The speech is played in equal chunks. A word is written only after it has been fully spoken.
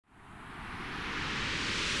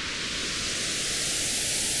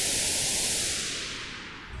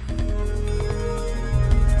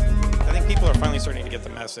get the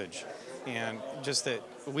message. And just that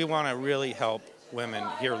we want to really help women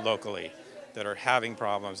here locally that are having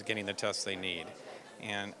problems getting the tests they need.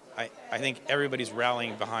 And I think everybody's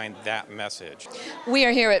rallying behind that message. We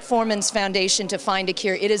are here at Foreman's Foundation to find a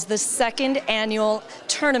cure. It is the second annual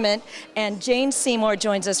tournament, and Jane Seymour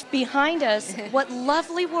joins us. Behind us, what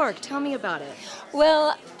lovely work. Tell me about it.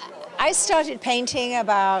 Well, I started painting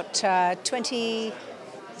about at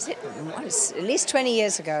least 20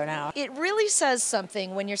 years ago now. It really says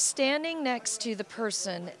something when you're standing next to the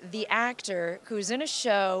person, the actor, who's in a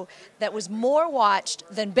show that was more watched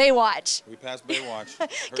than Baywatch. We passed Baywatch.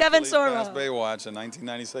 Kevin Sorbo. Passed Baywatch in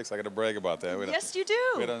 1996. I got to brag about that. Yes, you do.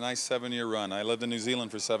 We had a nice 7-year run. I lived in New Zealand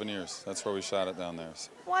for 7 years. That's where we shot it down there.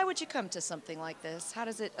 Why would you come to something like this? How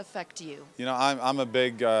does it affect you? You know, I'm a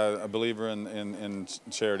big a believer in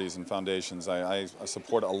charities and foundations. I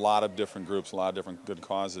support a lot of different groups, a lot of different good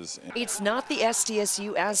causes. It's not the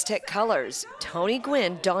SDSU Aztec colors. Tony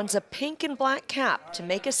Gwynn dons a pink and black cap to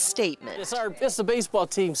make a statement. It's the baseball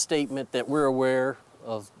team's statement that we're aware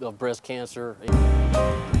of breast cancer.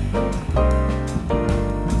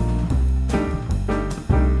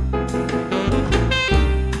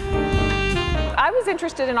 I was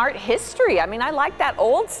interested in art history. I mean, I like that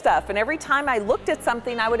old stuff, and every time I looked at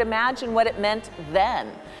something, I would imagine what it meant then.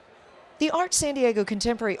 The Art San Diego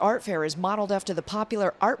Contemporary Art Fair is modeled after the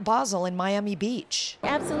popular Art Basel in Miami Beach.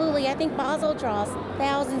 Absolutely. I think Basel draws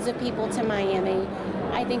thousands of people to Miami.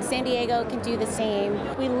 I think San Diego can do the same.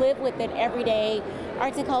 We live with it every day.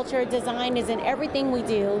 Arts and culture, design is in everything we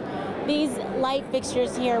do. These light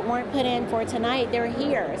fixtures here weren't put in for tonight, they're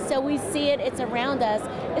here. So we see it, it's around us.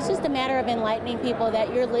 It's just a matter of enlightening people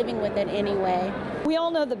that you're living with it anyway. We all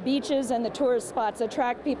know the beaches and the tourist spots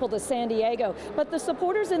attract people to San Diego, but the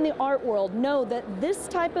supporters in the art world know that this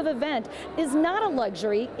type of event is not a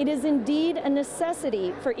luxury, it is indeed a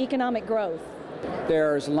necessity for economic growth.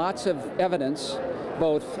 There's lots of evidence,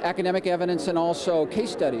 both academic evidence and also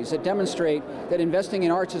case studies that demonstrate that investing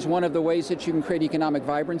in arts is one of the ways that you can create economic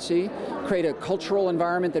vibrancy, create a cultural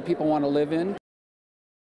environment that people want to live in.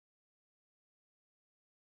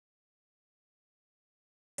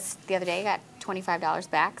 The other day I got $25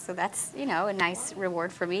 back, so that's, you know, a nice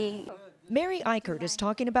reward for me. Mary Eichert is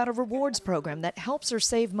talking about a rewards program that helps her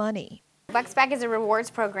save money. Bucks Back is a rewards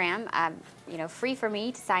program, you know, free for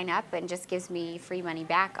me to sign up and just gives me free money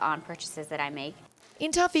back on purchases that I make.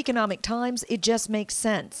 In tough economic times, it just makes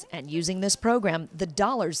sense. And using this program, the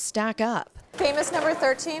dollars stack up. Famous number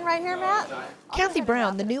 13 right here, Matt. Kathy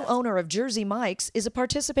Brown, the new owner of Jersey Mike's, is a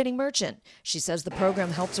participating merchant. She says the program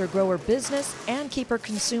helps her grow her business and keep her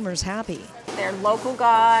consumers happy. They're local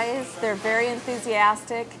guys, they're very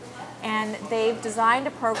enthusiastic, and they've designed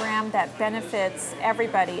a program that benefits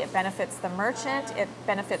everybody. It benefits the merchant, it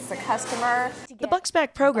benefits the customer. The Bucks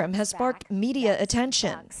Back program has sparked media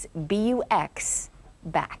attention. B-U-X,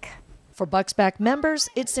 back. For Bucks Back members,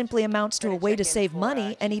 it simply amounts to a way to save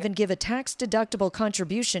money and even give a tax-deductible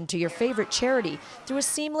contribution to your favorite charity through a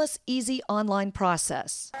seamless, easy online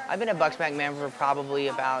process. I've been a Bucks Back member for probably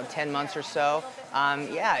about 10 months or so.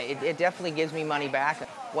 Yeah, it definitely gives me money back.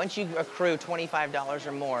 Once you accrue $25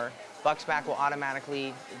 or more, Bucks Back will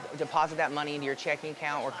automatically deposit that money into your checking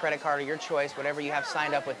account or credit card of your choice, whatever you have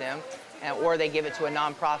signed up with them, or they give it to a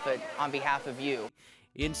nonprofit on behalf of you.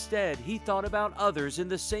 Instead, he thought about others in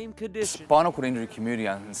the same condition. Spinal cord injury community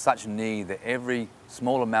are in such need that every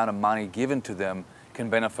small amount of money given to them can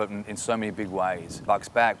benefit in so many big ways. Bucks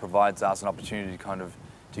Back provides us an opportunity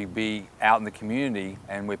to be out in the community,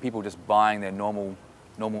 and where people just buying their normal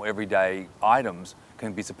everyday items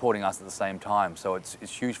can be supporting us at the same time. So it's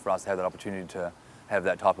huge for us to have that opportunity to have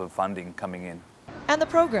that type of funding coming in. And the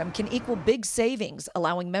program can equal big savings,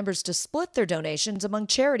 allowing members to split their donations among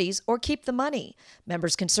charities or keep the money.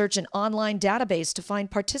 Members can search an online database to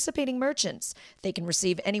find participating merchants. They can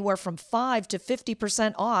receive anywhere from 5 to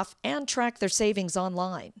 50% off and track their savings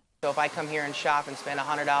online. So if I come here and shop and spend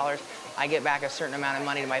 $100, I get back a certain amount of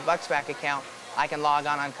money to my Bucks Back account. I can log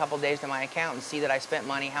on a couple days to my account and see that I spent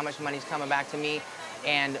money, how much money's coming back to me,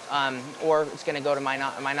 and or it's going to go to my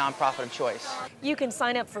nonprofit of choice. You can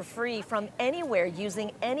sign up for free from anywhere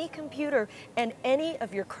using any computer and any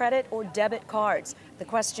of your credit or debit cards. The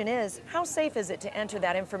question is, how safe is it to enter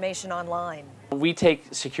that information online? We take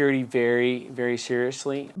security very, very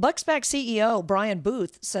seriously. Bucks Back CEO Brian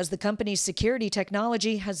Booth says the company's security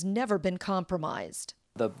technology has never been compromised.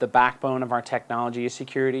 The backbone of our technology is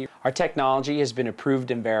security. Our technology has been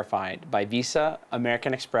approved and verified by Visa,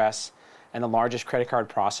 American Express, and the largest credit card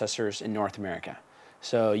processors in North America.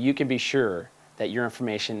 So you can be sure that your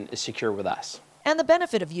information is secure with us. And the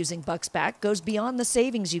benefit of using Bucksback goes beyond the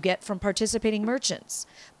savings you get from participating merchants.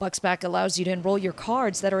 Bucksback allows you to enroll your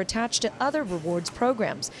cards that are attached to other rewards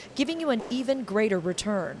programs, giving you an even greater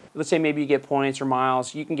return. Let's say maybe you get points or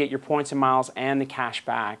miles. You can get your points and miles and the cash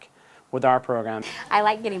back with our program. I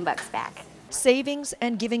like getting bucks back. Savings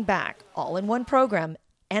and giving back, all in one program,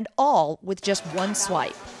 and all with just one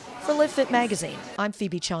swipe. For Live Fit Magazine, I'm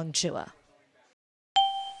Phoebe Chongchua.